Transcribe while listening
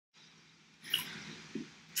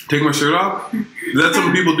Take my shirt off? Is that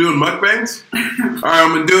something people do in mukbangs? All right,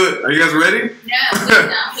 I'm gonna do it. Are you guys ready?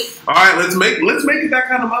 Yeah. All right, let's make it that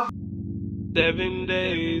kind of mukbang. 7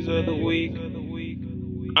 days of the week,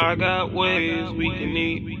 I got ways we can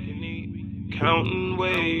eat. Counting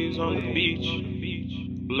waves on the beach,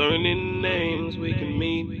 learning names we can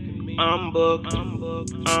meet. I'm booked.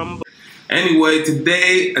 Anyway,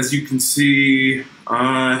 today, as you can see,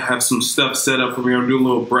 I have some stuff set up for me. I'm doing a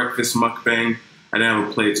little breakfast mukbang. I didn't have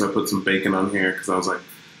a plate, so I put some bacon on here because I was like,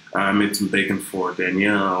 I made some bacon for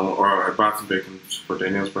Danielle, or I bought some bacon for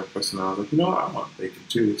Danielle's breakfast, and I was like, you know what, I want bacon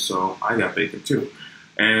too, so I got bacon too.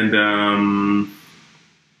 And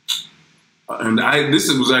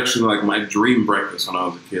this was actually like my dream breakfast when I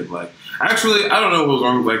was a kid. Like, actually, I don't know what was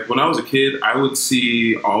wrong. Like, when I was a kid, I would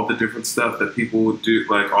see all the different stuff that people would do,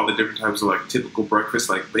 like all the different types of like typical breakfast,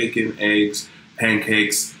 like bacon, eggs,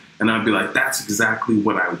 pancakes, and I'd be like, that's exactly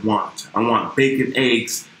what I want. I want bacon,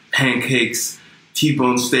 eggs, pancakes,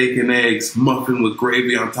 T-bone steak and eggs, muffin with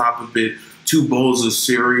gravy on top of it, 2 bowls of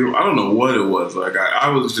cereal. I don't know what it was. Like,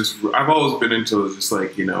 I've always been into just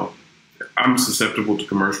like, you know, I'm susceptible to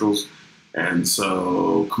commercials. And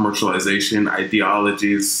so commercialization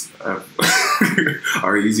ideologies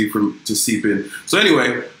are easy to seep in. So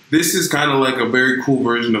anyway, this is kind of like a very cool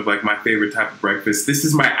version of like my favorite type of breakfast. This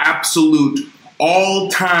is my absolute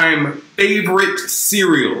all-time favorite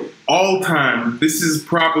cereal. All-time. This is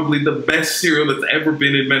probably the best cereal that's ever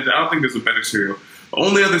been invented. I don't think there's a better cereal. The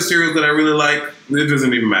only other cereals that I really like, it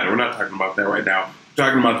doesn't even matter. We're not talking about that right now. We're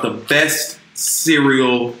talking about the best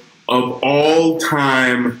cereal of all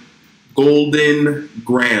time. Golden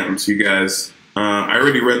Grams, you guys. I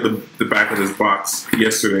already read the back of this box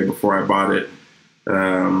yesterday before I bought it.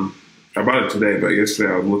 I bought it today, but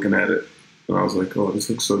yesterday I was looking at it and I was like, oh, this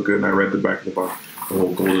looks so good. And I read the back of the box, the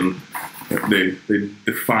whole golden. They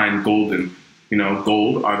define golden. You know,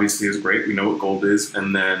 gold obviously is great. We know what gold is.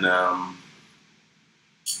 And then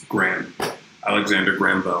Graham, Alexander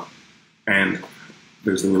Graham Bell. And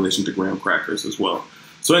there's a relation to graham crackers as well.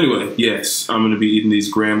 So anyway, yes, I'm going to be eating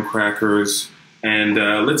these graham crackers, and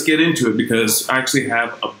let's get into it because I actually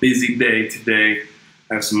have a busy day today.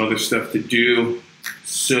 I have some other stuff to do,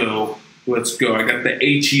 so let's go. I got the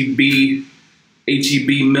HEB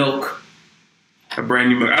milk, a brand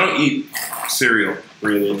new milk. I don't eat cereal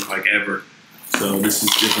really, like ever, so this is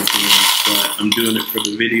different for me, but I'm doing it for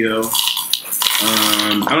the video.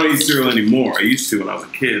 I don't eat cereal anymore. I used to when I was a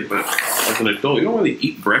kid, but as an adult, you don't really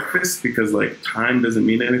eat breakfast because like time doesn't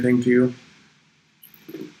mean anything to you.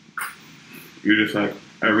 You're just like,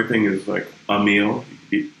 everything is like a meal.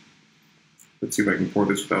 Let's see if I can pour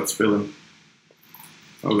this without spilling.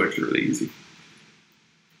 That was actually really easy.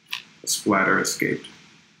 A splatter escaped.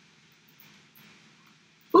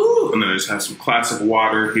 Ooh, and then I just have some classic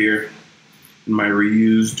water here in my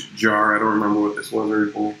reused jar. I don't remember what this was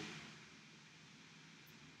originally.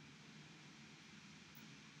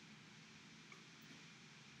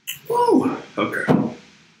 Woo! Okay.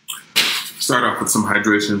 Start off with some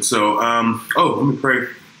hydration. So, let me pray.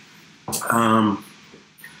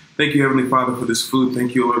 Thank you, Heavenly Father, for this food.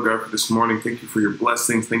 Thank you, Lord God, for this morning. Thank you for your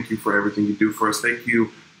blessings. Thank you for everything you do for us. Thank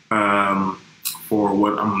you for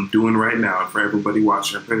what I'm doing right now and for everybody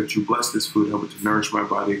watching. I pray that you bless this food, help it to nourish my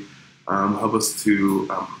body, help us to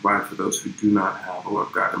provide for those who do not have,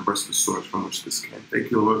 Lord God, and bless the source from which this came.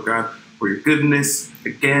 Thank you, Lord God, for your goodness.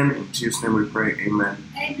 Again, in Jesus' name we pray, amen.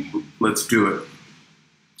 Amen. Let's do it.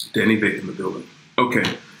 Danny Vick in the building.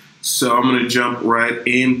 Okay, so I'm gonna jump right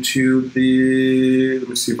into let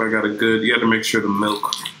me see if I got a good, you have to make sure the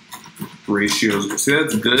milk ratios, see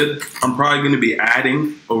that's good. I'm probably gonna be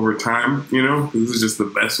adding over time, you know, this is just the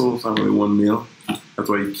vessel, it's not really one meal. That's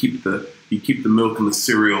why you keep the milk and the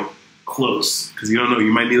cereal close, because you don't know,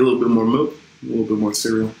 you might need a little bit more milk, a little bit more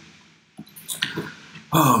cereal.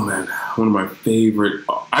 Oh man, one of my favorite.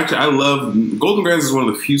 Actually, I love Golden Grams is one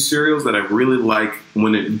of the few cereals that I really like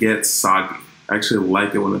when it gets soggy. I actually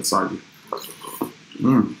like it when it's soggy.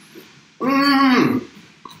 Mmm. Mmm.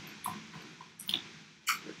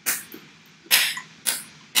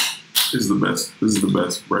 This is the best. This is the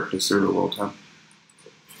best breakfast cereal of all time.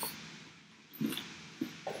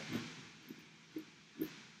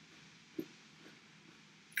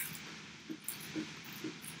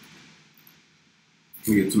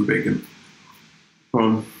 Let me get some bacon.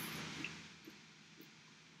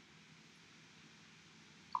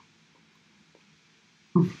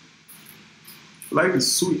 Life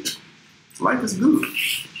is sweet. Life is good.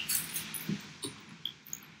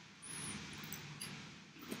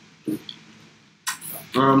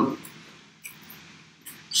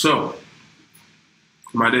 So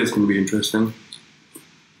my day is going to be interesting.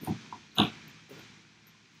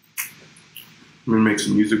 I'm gonna make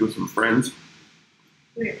some music with some friends.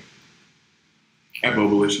 Where? At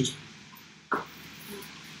Bobalicious.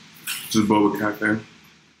 This is Boba Cafe.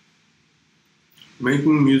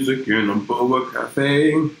 Making music in a Boba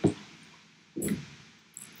Cafe.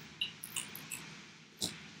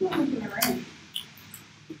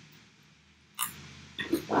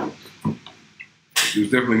 There's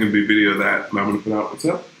definitely going to be a video of that I'm going to put out. What's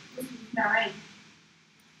up? It's not raining.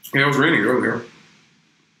 Yeah, it was raining earlier.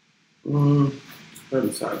 That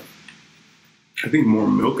is sad. I think more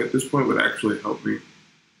milk at this point would actually help me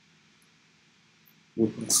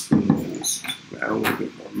with my spoons. Add a little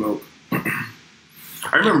bit more milk.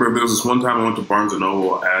 I remember there was this one time I went to Barnes &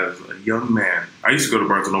 Noble as a young man. I used to go to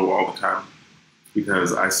Barnes & Noble all the time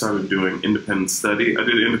because I started doing independent study. I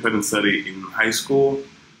did independent study in high school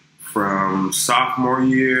from sophomore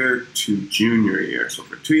year to junior year. So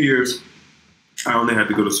for 2 years, I only had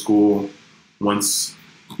to go to school once.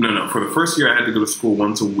 No, for the first year, I had to go to school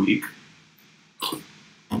once a week.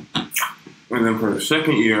 And then for the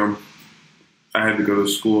second year, I had to go to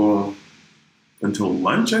school until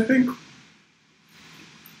lunch, I think.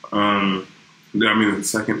 The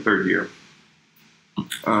second, third year.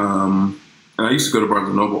 And I used to go to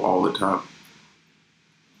Barnes & Noble all the time.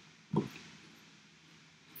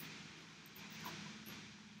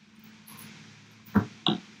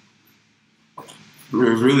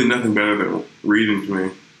 There's really nothing better than reading to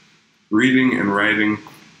me. Reading and writing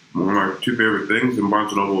were my two favorite things, and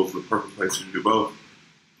Barnes & Noble is the perfect place to do both.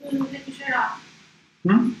 Take your shirt off.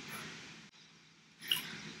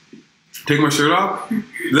 Take my shirt off?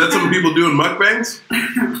 Is that something people do in mukbangs? All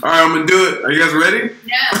right, I'm gonna do it. Are you guys ready?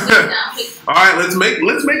 Yeah. All right, let's make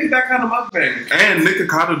it that kind of mukbang. And Nick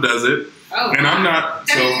Akato does it, and I'm not.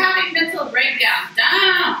 That So is having mental breakdown.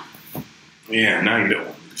 Down. yeah, now you don't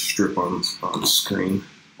want to strip on the screen.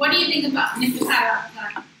 What do you think about Nick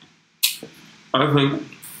Akato? I think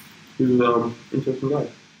he's an interesting guy.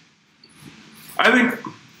 I think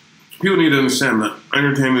people need to understand that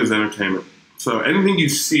entertainment is entertainment. So anything you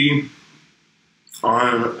see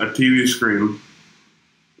on a TV screen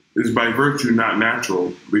is by virtue not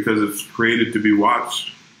natural because it's created to be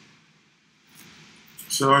watched.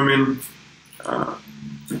 So, I mean, I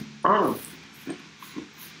don't know.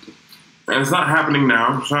 And it's not happening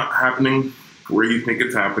now. It's not happening where you think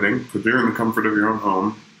it's happening because you're in the comfort of your own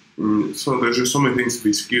home. So there's just so many things to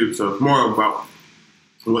be skewed. So it's more about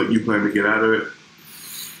what you plan to get out of it.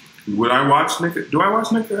 Would I watch Nick? Do I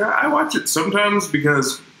watch Nick? I watch it sometimes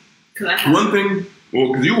because one thing,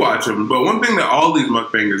 because you watch them, but one thing that all these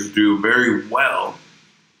mukbangers do very well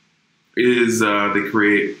is they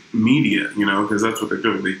create media, because that's what they're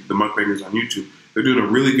doing. The mukbangers on YouTube, they're doing a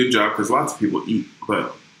really good job because lots of people eat,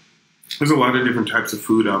 but there's a lot of different types of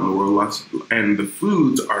food out in the world, and the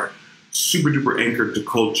foods are super duper anchored to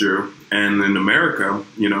culture. And in America,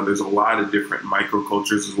 there's a lot of different microcultures,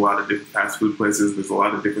 there's a lot of different fast food places, there's a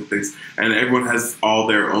lot of different things, and everyone has all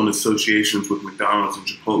their own associations with McDonald's and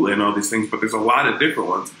Chipotle and all these things, but there's a lot of different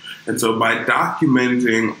ones. And so by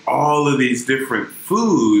documenting all of these different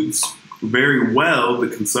foods very well, the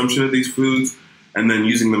consumption of these foods, and then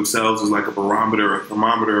using themselves as like a barometer or a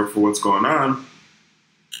thermometer for what's going on,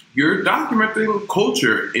 you're documenting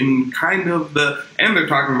culture in kind of and they're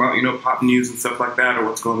talking about, pop news and stuff like that, or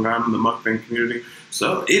what's going on in the mukbang community.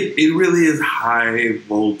 So it really is high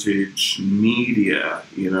voltage media.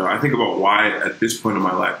 I think about why at this point in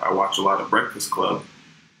my life I watch a lot of Breakfast Club,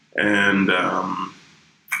 and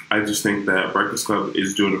I just think that Breakfast Club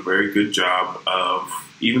is doing a very good job of,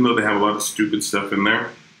 even though they have a lot of stupid stuff in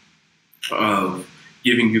there, of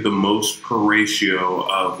giving you the most per ratio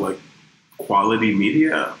of like quality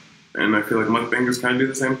media. And I feel like mukbangers kind of do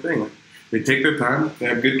the same thing. They take their time. They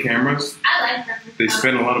have good cameras. I like Breakfast Club. They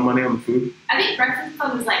spend a lot of money on the food. I think Breakfast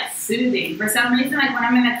Club is like soothing. For some reason, like when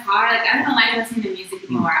I'm in the car, like I don't like listening to music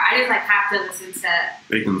anymore. I just like have to listen to.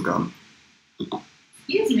 Bacon's gone.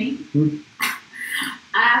 Excuse me.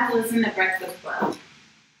 I have to listen to Breakfast Club.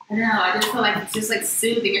 I don't know. I just feel like it's just like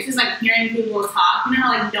soothing. It's just like hearing people talk.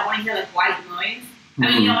 Like you don't want to hear like white noise.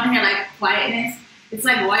 I mean, you don't want to hear like quietness. It's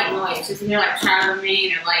like white noise, just to hear like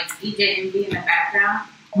Charlamagne or like DJ Envy in the background.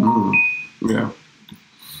 Yeah.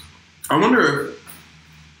 I wonder if,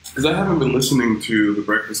 because I haven't been listening to the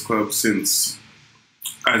Breakfast Club since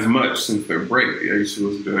their break. I used to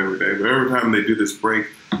listen to it every day, but every time they do this break,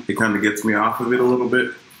 it kind of gets me off of it a little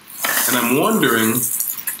bit. And I'm wondering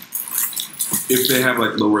if they have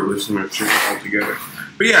like lower listenership altogether.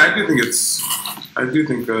 But yeah, I do think it's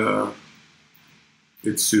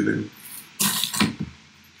soothing.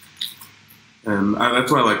 And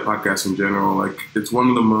that's why I like podcasts in general. Like, it's one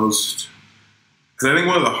of the most Because I think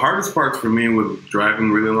one of the hardest parts for me with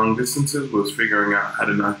driving really long distances was figuring out how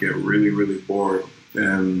to not get really, really bored.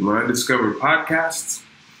 And when I discovered podcasts,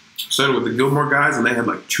 started with the Gilmore Guys, and they had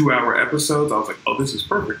like 2-hour episodes. I was like, oh, this is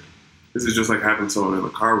perfect. This is just like having someone in the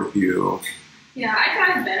car with you. Yeah, I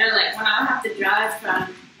got it better. Like when I would have to drive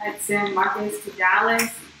from like San Marcos to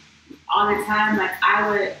Dallas all the time, like I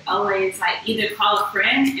would always like either call a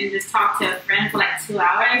friend and just talk to a friend for like 2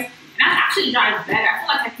 hours. And I actually drive better. I feel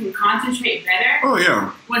like I can concentrate better. Oh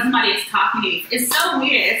yeah. When somebody is talking to me, it's so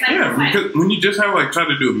weird. It's like, yeah, because when you just have like try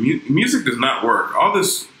to do music does not work. All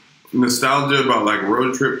this nostalgia about like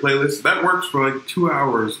road trip playlists that works for like 2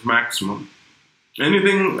 hours maximum.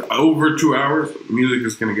 Anything over 2 hours, music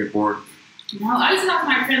is gonna get bored. No, I used to talk to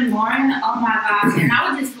my friend Lauren. Oh my gosh, and I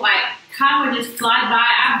would just like car would just fly by.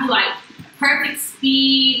 I'd be like perfect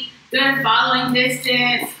speed, good following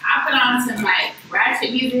distance. I put on some like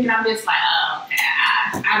ratchet music, and I'm just like, oh, okay,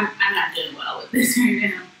 I'm not doing well with this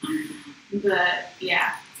right now. But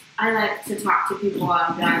yeah, I like to talk to people while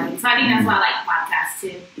I'm driving, so I think that's why I like podcasts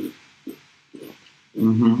too.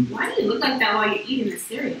 Mm-hmm. Why do you look like that while you're eating the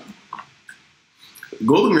cereal?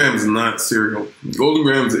 Golden Grams is not cereal. Golden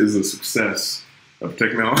Grams is a success of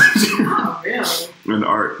technology. Oh, really? And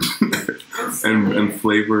art. and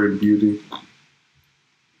flavor and beauty.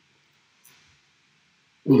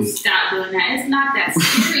 Stop doing that. It's not that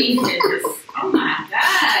serious. Oh my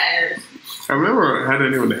gosh. I've never had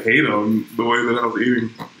anyone to hate on the way that I was eating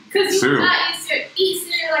Because you cereal. would not eat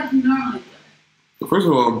cereal like you normally would. First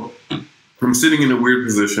of all, I'm sitting in a weird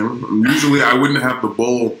position. Usually I wouldn't have the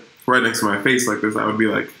bowl right next to my face like this. I would be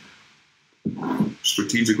like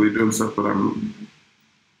strategically doing stuff, but I'm...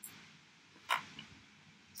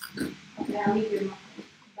 Okay, I'll leave your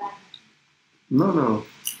back. No.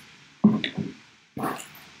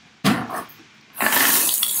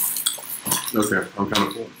 Okay, I'm kind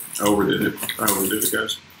of full. I overdid it,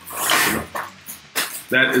 guys.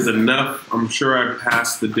 That is enough. I'm sure I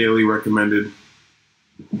passed the daily recommended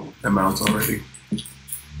amounts already.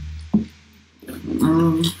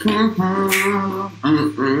 Thumbs down.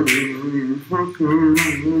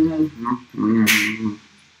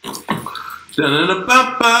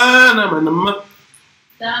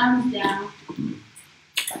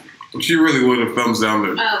 She really would have thumbs down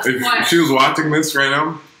there. Oh, if she was watching this right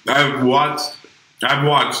now, I've watched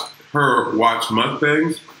her watch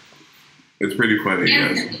mukbangs. It's pretty funny,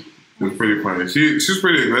 guys. It's pretty funny. She's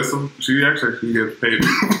pretty aggressive. She actually gets paid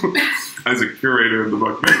as a curator of the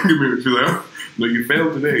mukbang community. She's like, oh, no, you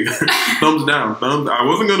failed today. Thumbs down. I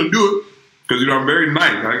wasn't gonna do it because I'm very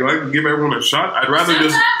nice. I like to give everyone a shot. I'd rather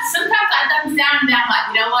Sometimes I thumbs down and I'm like,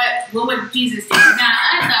 you know what would Jesus do? Now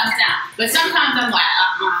I thumbs down. But sometimes I'm like,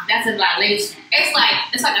 that's a violation.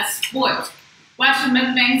 It's like a sport. Watching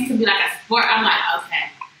mukbangs can be like a sport. I'm like, okay,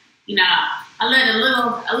 I let a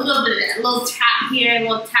little tap here, a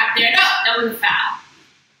little tap there. No, that was a foul.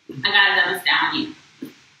 I got thumbs down you.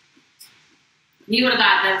 You would have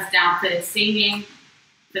got thumbs down for the singing,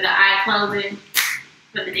 for the eye closing,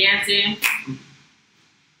 for the dancing.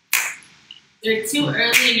 You're too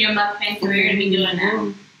early in your mukbang career to be doing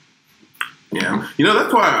that. Yeah,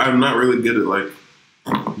 that's why I'm not really good at like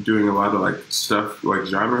doing a lot of like stuff, like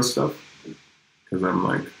genre stuff, because I'm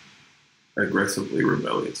like aggressively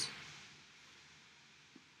rebellious.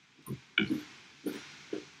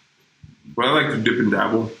 But I like to dip and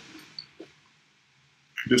dabble,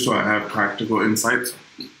 just so I have practical insights.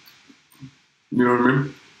 You know what I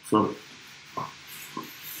mean? So,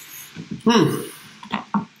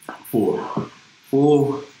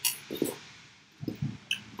 full.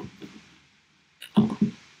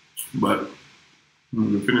 But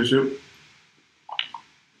I'm gonna finish it.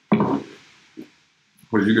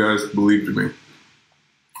 What you guys believed in me.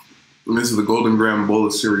 And this is the Golden Graham Bowl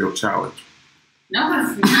of Cereal Challenge. No,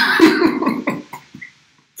 it's not.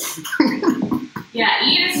 Yeah,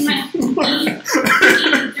 eat 3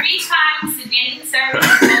 times a day serving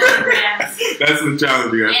of Golden Grahams. That's the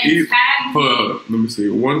challenge, you guys. Eat. Hold on, let me see.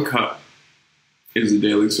 1 cup is the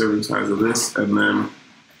daily serving size of this, and then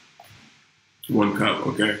 1 cup,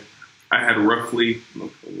 okay? I had roughly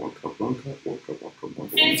 1 cup.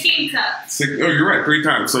 15 cups. 6, oh, you're right, 3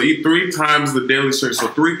 times. So eat 3 times the daily serving. So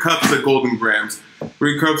 3 cups of Golden Grams,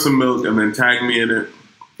 3 cups of milk, and then tag me in it.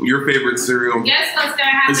 Your favorite cereal. Guess what's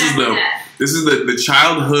gonna happen? This is the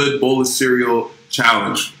childhood bowl of cereal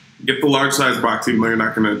challenge. Get the large size box, even though you're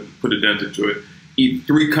not gonna put a dent into it. Eat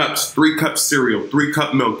 3 cups cereal, 3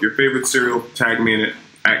 cup milk. Your favorite cereal. Tag me in it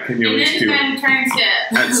at Kenya HQ. And then it's gonna turn to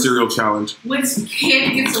at cereal challenge. Which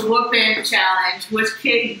kid gets a whooping challenge? Which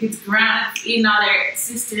kid gets grounded eating all their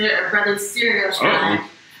sister or brother's cereal challenge?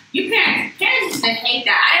 Parents used to hate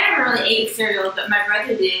that. I never really ate cereal, but my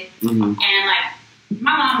brother did. And like,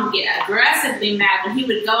 my mom would get aggressively mad when he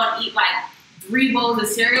would go and eat like 3 bowls of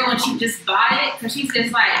cereal and she'd just buy it because she's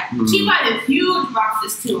just like, she buy the huge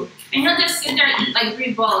boxes too. And he'll just sit there and eat like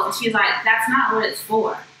 3 bowls and she's like, that's not what it's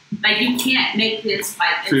for. Like, you can't make this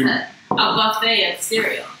like into a buffet of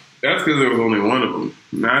cereal. That's because there was only one of them.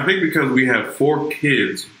 Now, I think because we had 4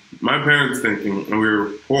 kids, my parents thinking, and we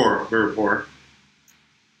were poor, very poor,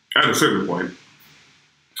 at a certain point.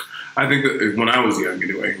 I think that when I was young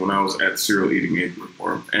anyway, when I was at cereal eating age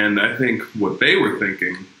before, and I think what they were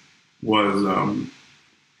thinking was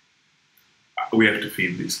we have to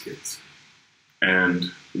feed these kids.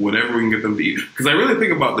 And whatever we can get them to eat. Because I really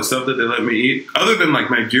think about the stuff that they let me eat, other than like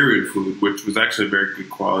Nigerian food, which was actually very good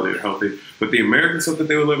quality and healthy. But the American stuff that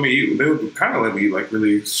they would let me eat, they would kind of let me eat like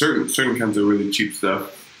really certain kinds of really cheap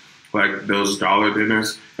stuff, like those dollar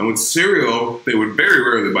dinners. And with cereal, they would very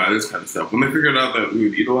rarely buy this kind of stuff. When they figured out that we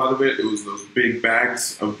would eat a lot of it, it was those big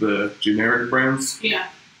bags of the generic brands. Yeah.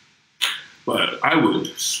 But I would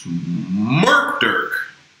smirk Dirk.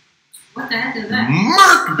 What the heck is that?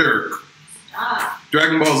 Murk Dirk. Ah.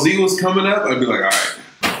 Dragon Ball Z was coming up, I'd be like, all right.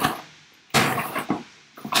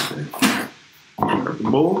 Grab the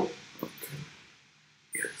bowl. Okay.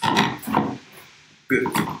 Yes. Good.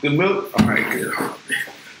 Good milk. All right, good.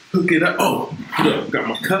 Hook it up. Oh, look, got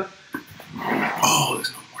my cup. Oh,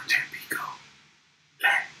 there's no more Tampico.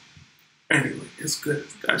 Anyway, it's good.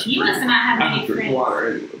 You must not have any drink friends.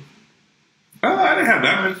 Water anyway. I didn't have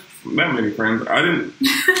that many friends. I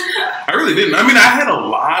really didn't. I mean, I had a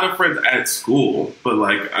lot of friends at school, but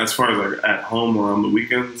like as far as like at home or on the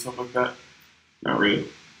weekends and stuff like that, not really.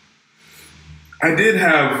 I did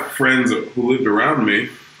have friends who lived around me.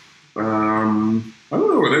 I don't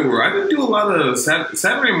know where they were. I didn't do a lot of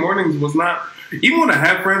Saturday mornings. Was not even when I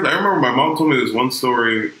had friends. I remember my mom told me this one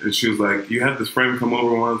story, and she was like, "You had this friend come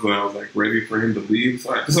over once, and I was like ready for him to leave,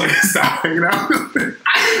 so I just like stopped hanging out with him."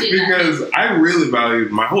 Because I really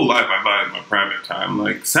valued my whole life. I valued my private time.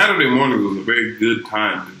 Like Saturday morning was a very good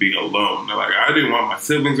time to be alone. Like I didn't want my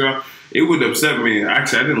siblings around. It would upset me.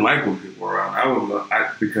 Actually, I didn't like when people were around.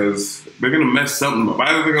 Because they're gonna mess something up.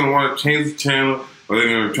 Either they're gonna want to change the channel or they're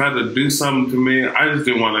gonna try to do something to me. I just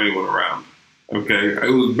didn't want anyone around. Okay,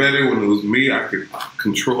 it was better when it was me. I could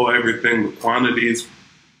control everything, the quantities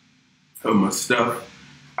of my stuff.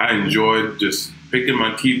 I enjoyed just picking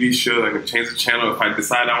my TV show. I could change the channel if I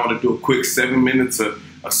decide I want to do a quick 7 minutes of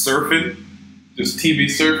surfing, just TV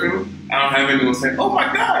surfing. I don't have anyone saying, "Oh my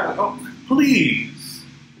God, oh, please,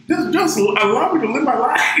 just allow me to live my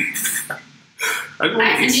life." I just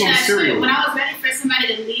want to eat some cereal. When I was ready for somebody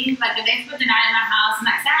to leave, like if they spent the night in my house, and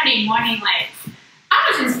like Saturday morning, like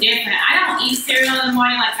I was just different. I don't eat cereal in the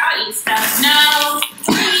morning. Like I'll eat stuff. No,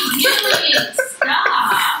 what are you doing?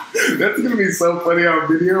 Stop. That's gonna be so funny on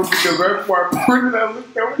video because right before I poured it, I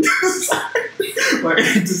looked over to the side, like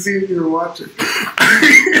to see if you were watching.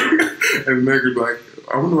 And Meg would be like,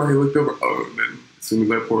 "I wonder why he looked over." Oh, and then as soon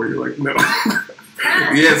as I pour, you're like, "No."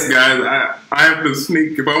 Yes, guys, I have to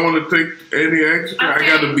sneak. If I want to take any extra,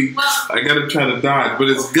 okay, I gotta try to dodge. But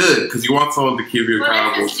it's good because you want someone to keep you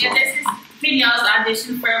accountable. This is Peniel's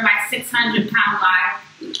audition for my 600-pound life.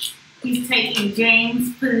 He's taking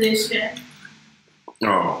James' position.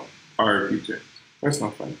 Oh, R.I.P. James. That's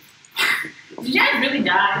not funny. Did James really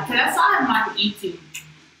die? Because I saw him on YouTube.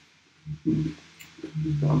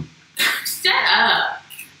 Shut up.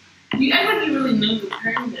 I think you really knew the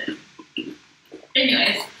person.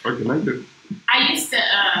 Anyways. What can I do? I used to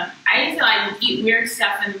like eat weird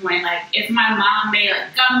stuff in the morning. Like if my mom made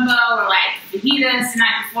like gumbo or like fajitas the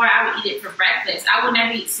night before, I would eat it for breakfast. I would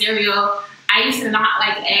never eat cereal. I used to not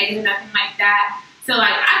like eggs or nothing like that. So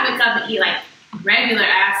like I wake up and eat like regular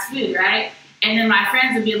ass food, right? And then my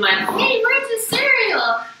friends would be like, "Hey, where's the cereal?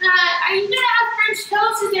 Are you gonna have French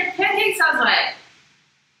toast with your pancakes?" I was like,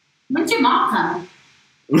 "When's your mom coming?"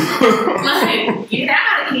 Like, get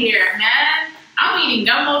out of here, man. I'm eating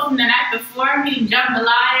gumbo from the night before. I'm eating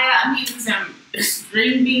jambalaya. I'm eating some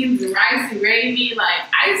string beans and rice and gravy. Like,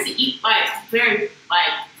 I used to eat, like, very,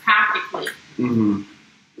 like, practically. Mm-hmm.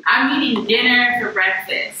 I'm eating dinner for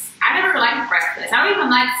breakfast. I never liked breakfast. I don't even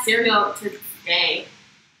like cereal to today.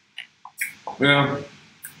 Yeah.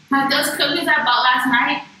 Like, those cookies I bought last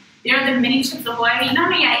night, they were the mini Chips Ahoy. You know how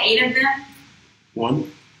many I ate of them?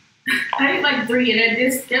 1. I ate like 3, and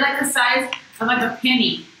they're like the size of like a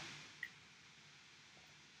penny.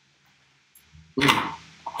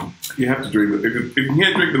 You have to drink it. If you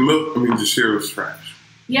can't drink the milk, I mean, the cereal's trash.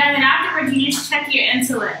 Yeah, and then afterwards, you just check your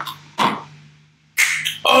insulin.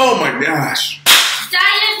 Oh my gosh.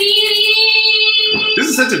 Diabetes! This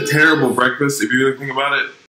is such a terrible breakfast if you really think about it.